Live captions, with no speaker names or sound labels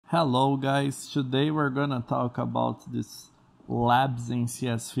Hello guys, today we're gonna talk about this labs in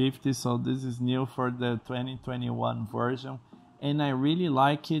CS50. So this is new for the 2021 version and I really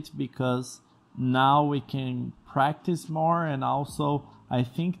like it because now we can practice more, and also I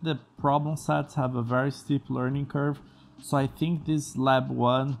think the problem sets have a very steep learning curve. So I think this lab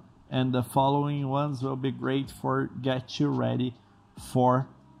 1 and the following ones will be great for get you ready for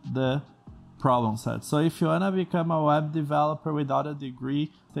the problem set. So if you want to become a web developer without a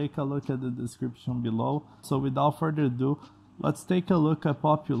degree, take a look at the description below. So without further ado, let's take a look at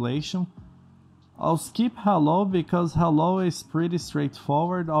population. I'll skip hello because hello is pretty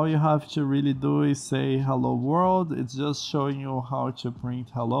straightforward. All you have to really do is say hello world. It's just showing you how to print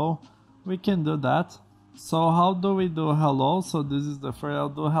hello. We can do that. So how do we do hello? So this is the first. I'll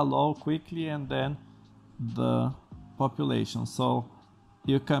do hello quickly and then the population. So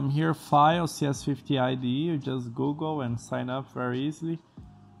you come here, file, CS50 IDE, you just Google and sign up very easily.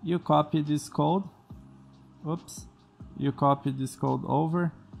 You copy this code, you copy this code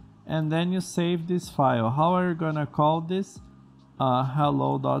over, and then you save this file. How are you gonna call this?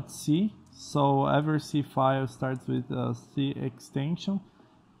 Hello.c. So every C file starts with a C extension.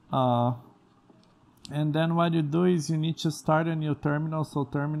 And then what you do is you need to start a new terminal. So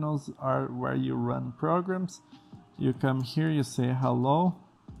terminals are where you run programs. You come here, you say hello,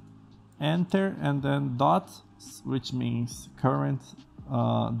 enter, and then dot, which means current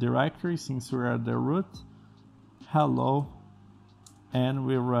directory, since we're at the root, hello, and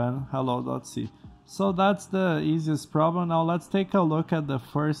we run hello.c. So that's the easiest problem. Now let's take a look at the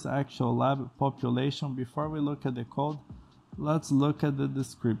first actual lab, population. Before we look at the code, let's look at the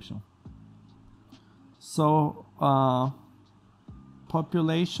description. So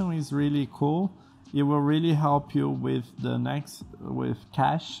population is really cool. It will really help you with with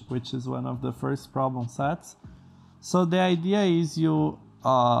cache, which is one of the first problem sets. So the idea is you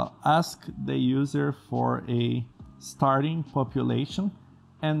ask the user for a starting population,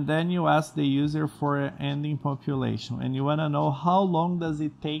 and then you ask the user for an ending population, and you want to know how long does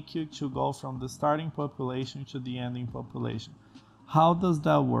it take you to go from the starting population to the ending population. How does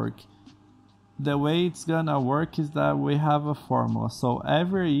that work? The way it's gonna work is that we have a formula. So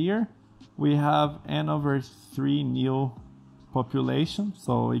every year we have n/3 new population,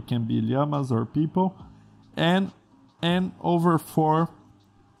 so it can be llamas or people, and n/4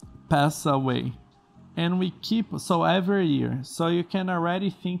 pass away, and we keep, so every year. So you can already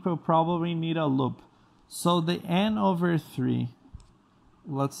think we'll probably need a loop. So the n/3,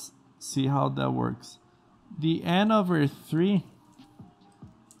 let's see how that works. The n/3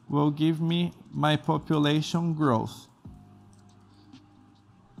 will give me my population growth.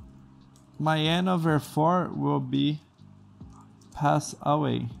 My n/4 will be pass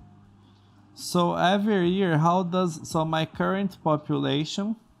away. So every year, so my current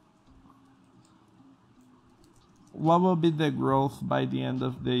population, what will be the growth by the end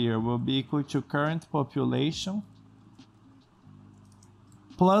of the year? Will be equal to current population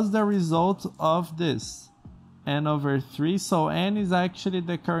plus the result of this, n/3. So n is actually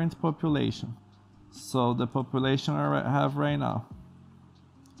the current population. So the population I have right now.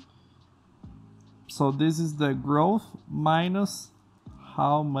 So this is the growth minus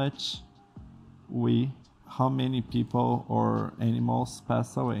how many people or animals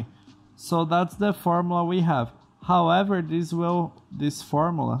pass away. So that's the formula we have. However, this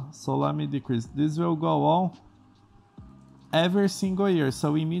formula, so let me decrease, this will go on every single year.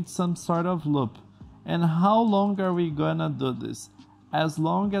 So we need some sort of loop. And how long are we gonna do this? As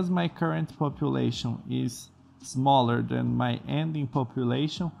long as my current population is smaller than my ending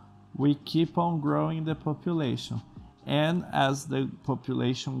population, we keep on growing the population, and as the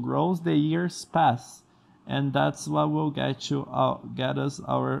population grows, the years pass, and that's what will get us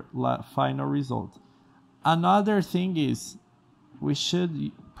our final result. Another thing is we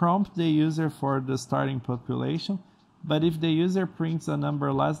should prompt the user for the starting population, but if the user prints a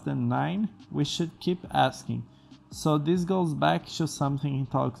number less than 9, we should keep asking. So this goes back to something he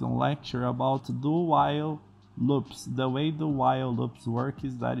talks on lecture about do-while loops. The way do while loops work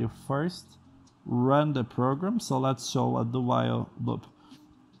is that you first run the program. So let's show a do while loop.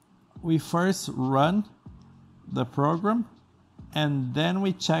 We first run the program and then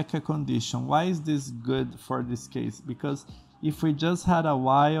we check a condition. Why is this good for this case? Because if we just had a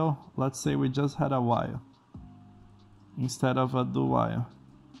while, let's say we just had a while instead of a do while,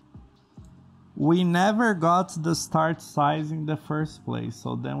 we never got the start size in the first place,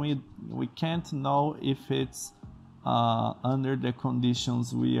 so then we can't know if it's under the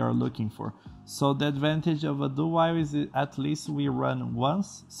conditions we are looking for. So the advantage of a do while is at least we run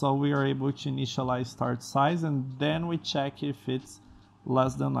once, so we are able to initialize start size, and then we check if it's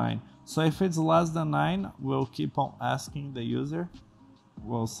less than 9. So if it's less than 9, we'll keep on asking the user.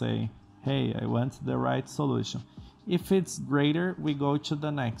 We'll say, hey, I want the right solution. If it's greater, we go to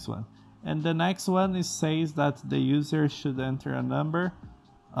the next one. And the next one says that the user should enter a number.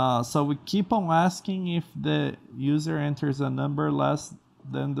 So we keep on asking if the user enters a number less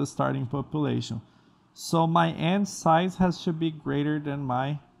than the starting population. So my end size has to be greater than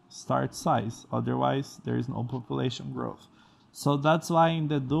my start size. Otherwise, there is no population growth. So that's why in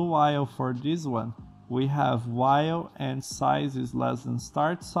the do while for this one, we have while end size is less than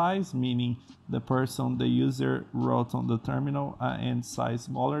start size, meaning the user wrote on the terminal end size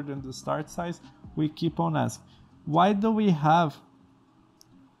smaller than the start size. We keep on asking. Why do we have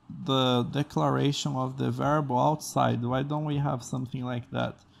the declaration of the variable outside? Why don't we have something like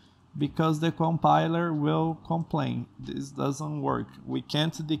that? Because the compiler will complain. This doesn't work. We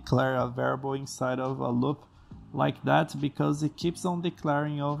can't declare a variable inside of a loop like that because it keeps on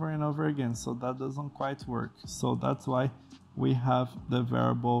declaring over and over again. So that doesn't quite work. So that's why we have the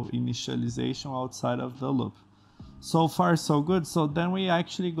variable initialization outside of the loop. So far so good. So then we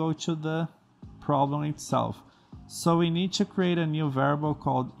actually go to the problem itself. So we need to create a new variable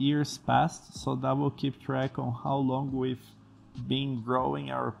called years passed, so that will keep track on how long we've been growing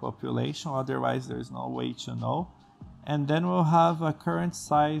our population. Otherwise there's no way to know. And then we'll have a current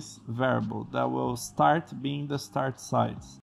size variable that will start being the start size.